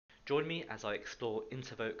Join me as I explore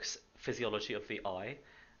Intervoke's Physiology of the Eye,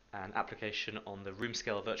 an application on the room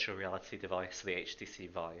scale virtual reality device, the HTC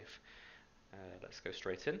Vive. Let's go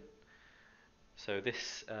straight in. So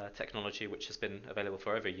this technology, which has been available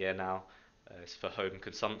for over a year now, is for home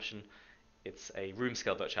consumption. It's a room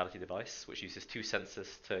scale virtuality device which uses two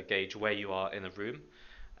sensors to gauge where you are in a room,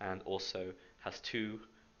 and also has two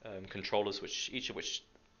controllers, each of which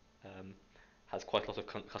has quite a lot of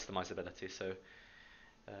customizability. So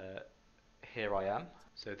here I am.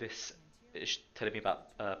 So this is telling me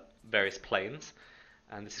about various planes,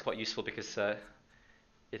 and this is quite useful because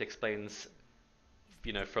it explains,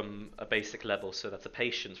 from a basic level, so that a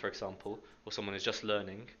patient, for example, or someone who's just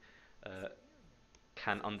learning,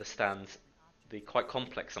 can understand the quite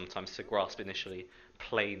complex, sometimes to grasp initially,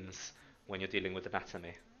 planes when you're dealing with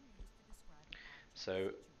anatomy.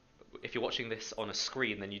 So if you're watching this on a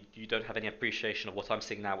screen, then you don't have any appreciation of what I'm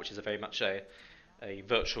seeing now, which is very much a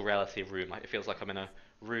virtual reality room. It feels like I'm in a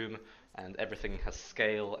room and everything has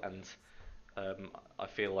scale, and I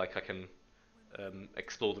feel like I can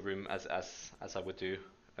explore the room as I would do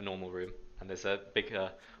a normal room. And there's a big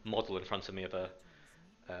model in front of me of a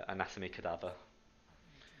anatomy cadaver.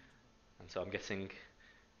 And so I'm getting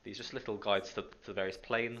these just little guides to the various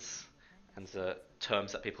planes and the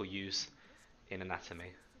terms that people use in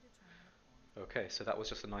anatomy. Okay, so that was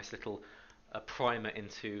just a nice little primer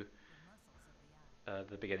into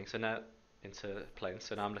the beginning. So now into planes.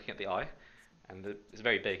 So now I'm looking at the eye, and it's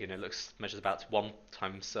very big. It measures about 1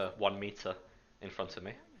 times 1 meter in front of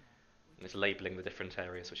me, and it's labeling the different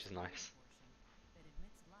areas, which is nice.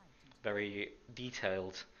 Very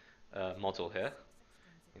detailed model here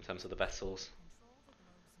in terms of the vessels,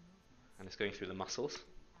 and it's going through the muscles.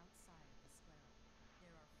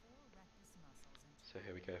 So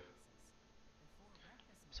here we go.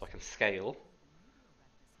 So I can scale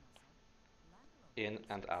in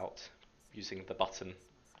and out using the button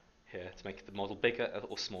here to make the model bigger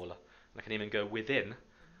or smaller. And I can even go within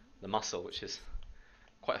the muscle, which is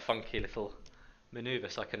quite a funky little maneuver,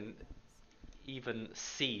 so I can even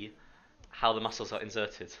see how the muscles are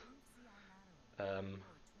inserted. And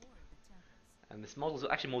this model is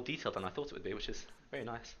actually more detailed than I thought it would be, which is very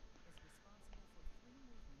nice.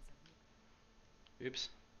 Oops.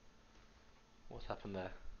 What happened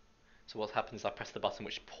there? So what happens is I press the button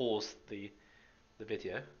which paused the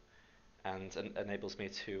video and enables me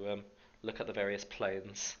to look at the various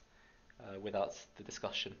planes without the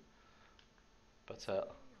discussion. But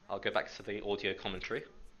I'll go back to the audio commentary.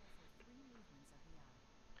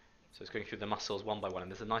 So it's going through the muscles one by one,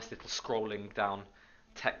 and there's a nice little scrolling down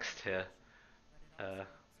text here,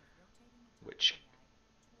 which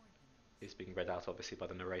is being read out obviously by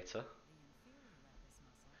the narrator.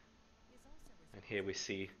 And here we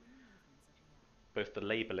see both the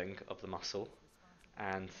labeling of the muscle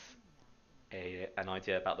and an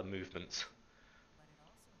idea about the movement.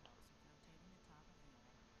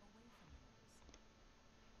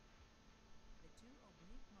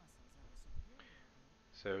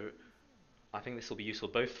 So I think this will be useful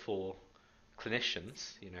both for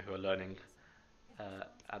clinicians, who are learning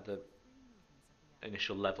at the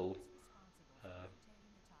initial level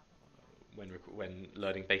when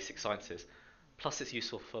learning basic sciences. Plus, it's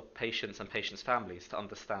useful for patients and patients' families to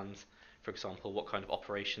understand, for example, what kind of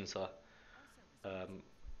operations are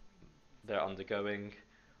they're undergoing,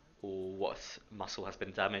 or what muscle has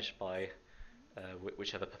been damaged by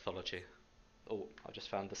whichever pathology. Oh, I just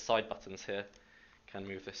found the side buttons here. Can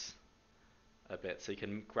move this a bit, so you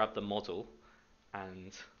can grab the model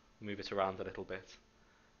and move it around a little bit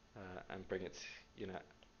and bring it,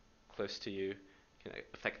 close to you. You can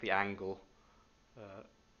affect the angle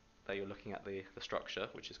that you're looking at the structure,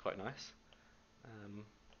 which is quite nice.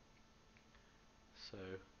 So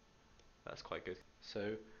that's quite good.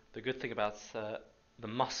 So the good thing about the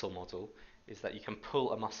muscle model is that you can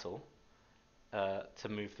pull a muscle to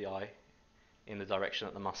move the eye in the direction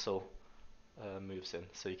that the muscle moves in.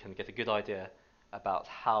 So you can get a good idea about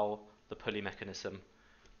how the pulley mechanism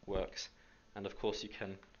works. And of course you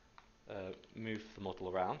can move the model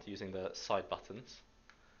around using the side buttons,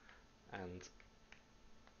 and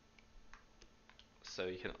so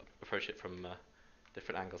you can approach it from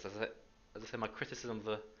different angles. As I say, my criticism of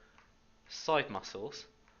the side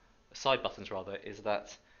buttons rather, is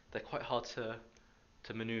that they're quite hard to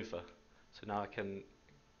maneuver. So now I can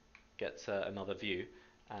get another view,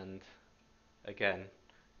 and again,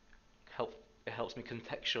 it helps me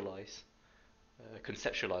conceptualize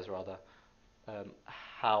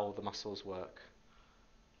how the muscles work,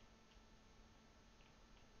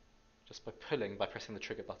 just by pressing the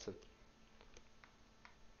trigger button.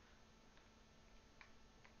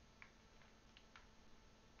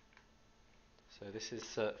 So this is,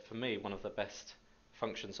 for me, one of the best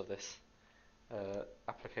functions of this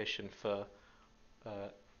application for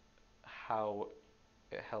how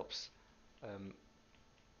it helps, um,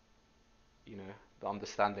 the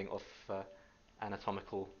understanding of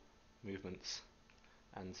anatomical movements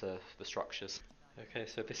and the structures. Okay,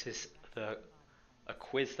 so this is a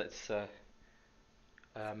quiz that's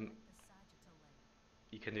um,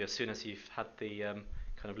 you can do as soon as you've had the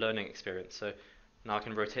kind of learning experience. So now I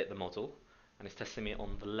can rotate the model, and it's testing me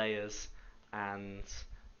on the layers and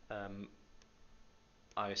um,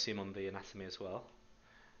 I assume on the anatomy as well.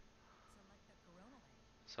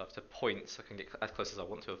 So I have to point so I can get as close as I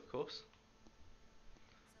want to, of course.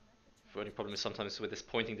 The only problem is sometimes with this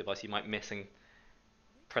pointing device you might miss and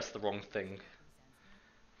press the wrong thing.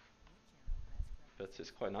 But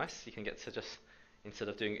it's quite nice. You can get to just, instead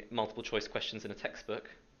of doing multiple choice questions in a textbook,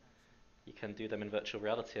 you can do them in virtual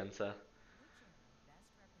reality. And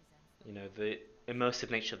the immersive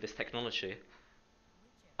nature of this technology,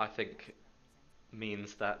 I think,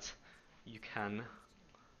 means that you can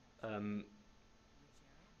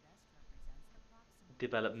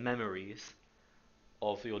develop memories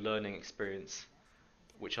of your learning experience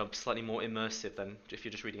which are slightly more immersive than if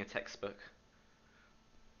you're just reading a textbook.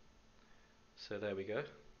 So there we go.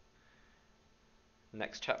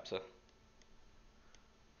 Next chapter.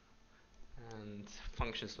 And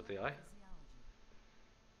functions of the eye.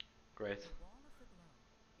 Great.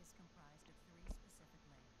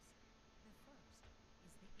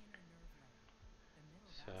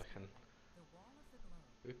 So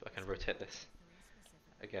I can rotate this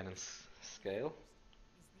again and scale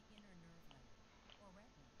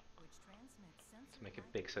to make it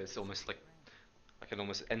big, so it's almost like I can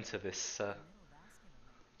almost enter this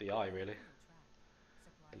the eye really.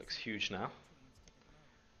 It looks huge now,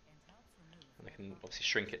 and I can obviously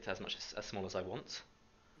shrink it to as small as I want.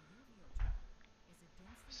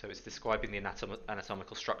 So it's describing the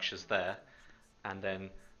anatomical structures there, and then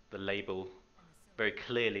the label very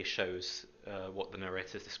clearly shows what the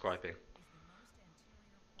narrator is describing.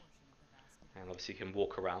 And obviously you can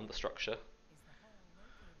walk around the structure.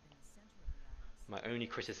 My only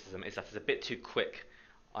criticism is that it's a bit too quick,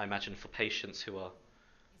 I imagine, for patients who are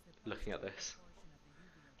looking at this.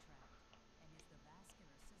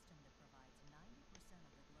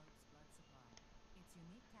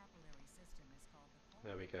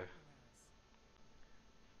 There we go.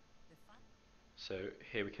 So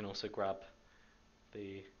here we can also grab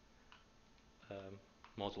the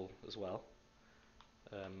model as well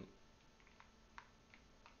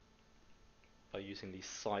by using these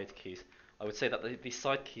side keys. I would say that these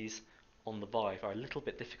side keys on the Vive are a little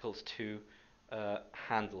bit difficult to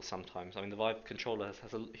handle sometimes. I mean, the Vive controller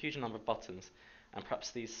has a huge number of buttons, and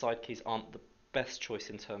perhaps these side keys aren't the best choice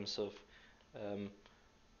in terms of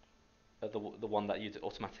the one that you'd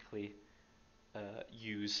automatically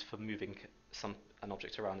use for moving an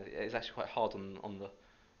object around. It is actually quite hard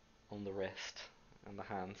on the wrist and the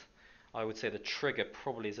hand. I would say the trigger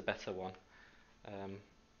probably is a better one,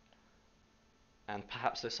 and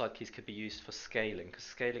perhaps those side keys could be used for scaling, because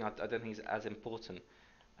scaling I don't think is as important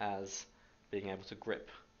as being able to grip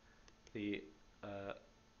the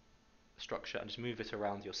structure and just move it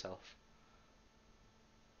around yourself,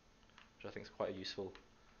 which I think is quite a useful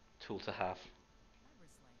tool to have.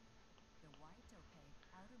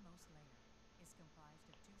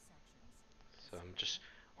 So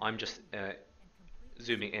I'm just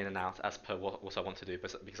zooming in and out as per what I want to do,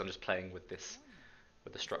 because I'm just playing with this,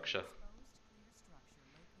 with the structure.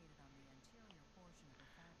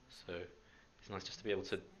 So it's nice just to be able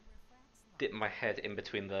to dip my head in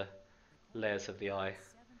between the layers of the eye,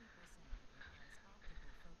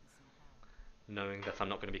 knowing that I'm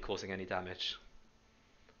not going to be causing any damage,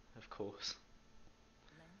 of course.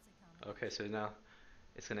 Okay, so now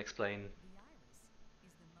it's going to explain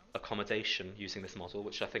accommodation using this model,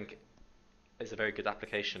 which I think is a very good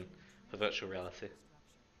application for virtual reality.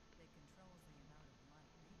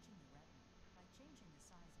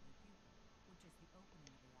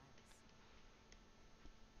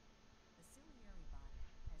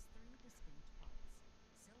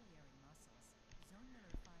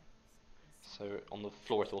 So on the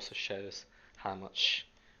floor it also shows how much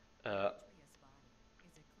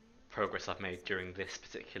progress I've made during this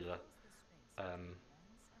particular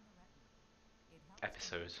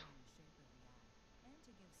episode.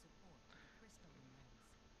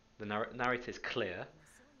 The narrator is clear.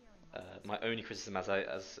 My only criticism,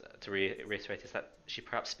 as to reiterate, is that she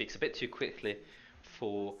perhaps speaks a bit too quickly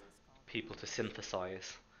for people to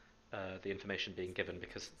synthesize the information being given,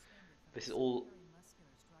 because this is all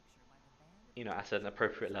at an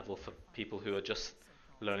appropriate level for people who are just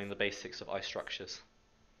learning the basics of eye structures.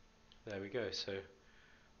 There we go. So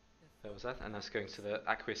there was that, and that's going to the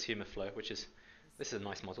aqueous humour flow, this is a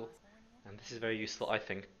nice model, and this is very useful, I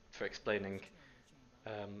think, for explaining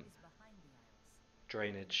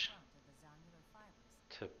drainage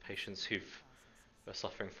to patients who are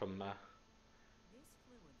suffering from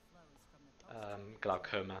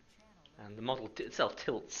glaucoma. And the model itself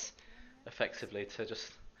tilts effectively to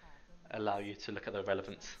just allow you to look at the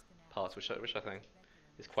relevant parts, which I think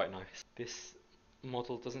is quite nice. This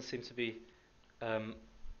model doesn't seem to be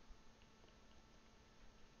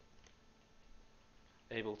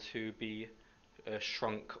able to be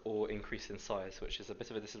shrunk or increased in size, which is a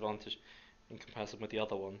bit of a disadvantage in comparison with the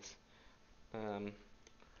other ones.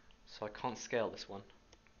 So I can't scale this one.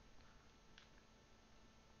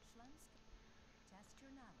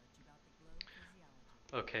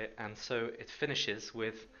 Okay, and so it finishes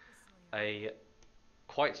with a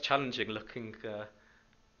quite challenging looking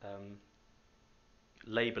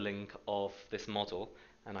labeling of this model,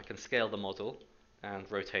 and I can scale the model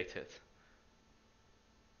and rotate it,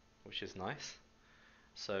 which is nice.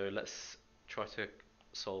 So let's try to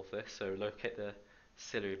solve this. So locate the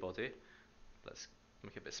ciliary body. Let's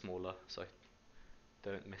make it a bit smaller so I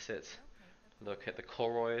don't miss it. Locate the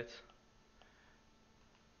choroid.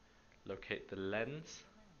 Locate the lens.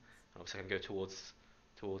 And obviously I can go towards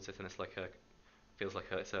it, and it's like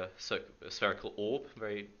it's a spherical orb.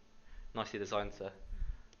 Very nicely designed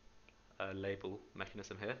label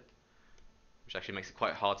mechanism here, which actually makes it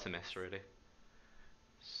quite hard to miss, really.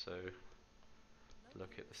 So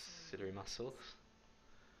locate the ciliary muscles.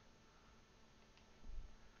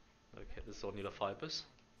 Locate the zonular fibers.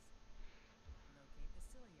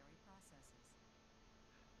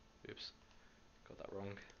 Oops, got that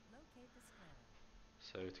wrong.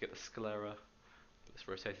 So to get the sclera, let's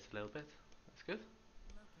rotate it a little bit. That's good.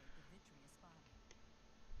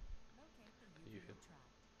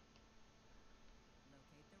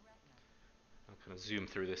 I'll kind of zoom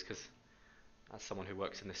through this because as someone who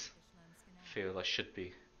works in this field, I should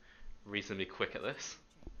be reasonably quick at this.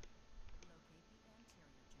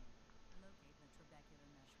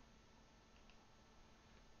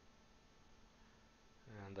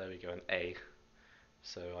 And there we go, an A.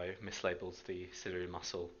 So I mislabeled the ciliary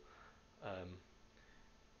muscle,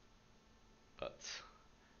 but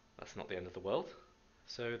that's not the end of the world.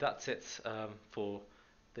 So that's it for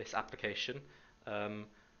this application.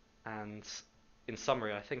 And in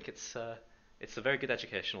summary, I think it's a very good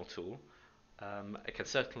educational tool. It can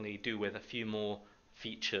certainly do with a few more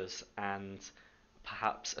features and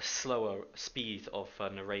perhaps a slower speed of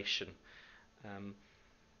narration.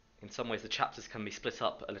 In some ways, the chapters can be split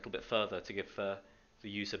up a little bit further to give the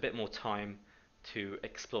user a bit more time to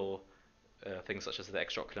explore things such as the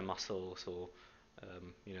extraocular muscles, or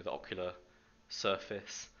the ocular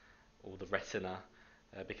surface, or the retina,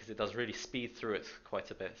 because it does really speed through it quite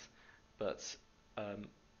a bit. But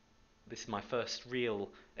this is my first real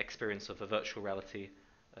experience of a virtual reality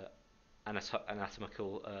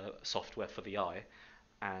anatomical software for the eye,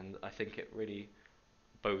 and I think it really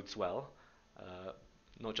bodes well,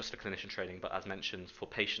 not just for clinician training, but as mentioned, for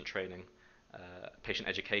patient training, patient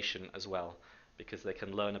education as well, because they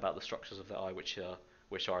can learn about the structures of the eye which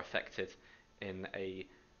are affected in a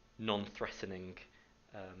non-threatening,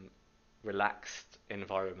 relaxed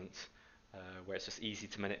environment, where it's just easy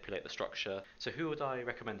to manipulate the structure. So who would I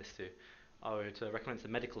recommend this to? I would recommend it to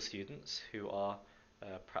medical students who are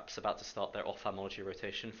perhaps about to start their ophthalmology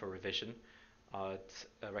rotation for revision. I'd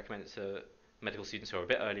recommend it to medical students who are a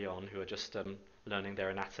bit early on, who are just learning their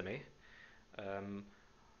anatomy.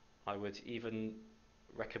 I would even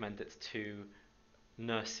recommend it to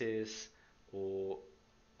nurses or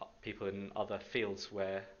people in other fields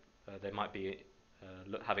where they might be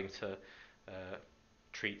having to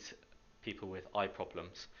treat people with eye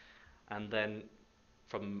problems. And then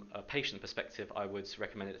from a patient perspective, I would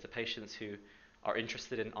recommend it to patients who are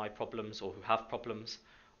interested in eye problems or who have problems,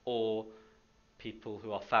 or people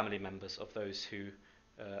who are family members of those who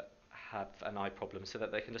have an eye problem, so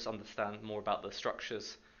that they can just understand more about the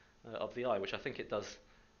structures of the eye, which I think it does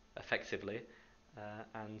effectively,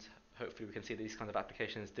 and hopefully we can see these kinds of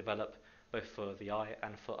applications develop both for the eye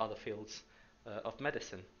and for other fields of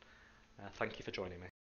medicine. Thank you for joining me.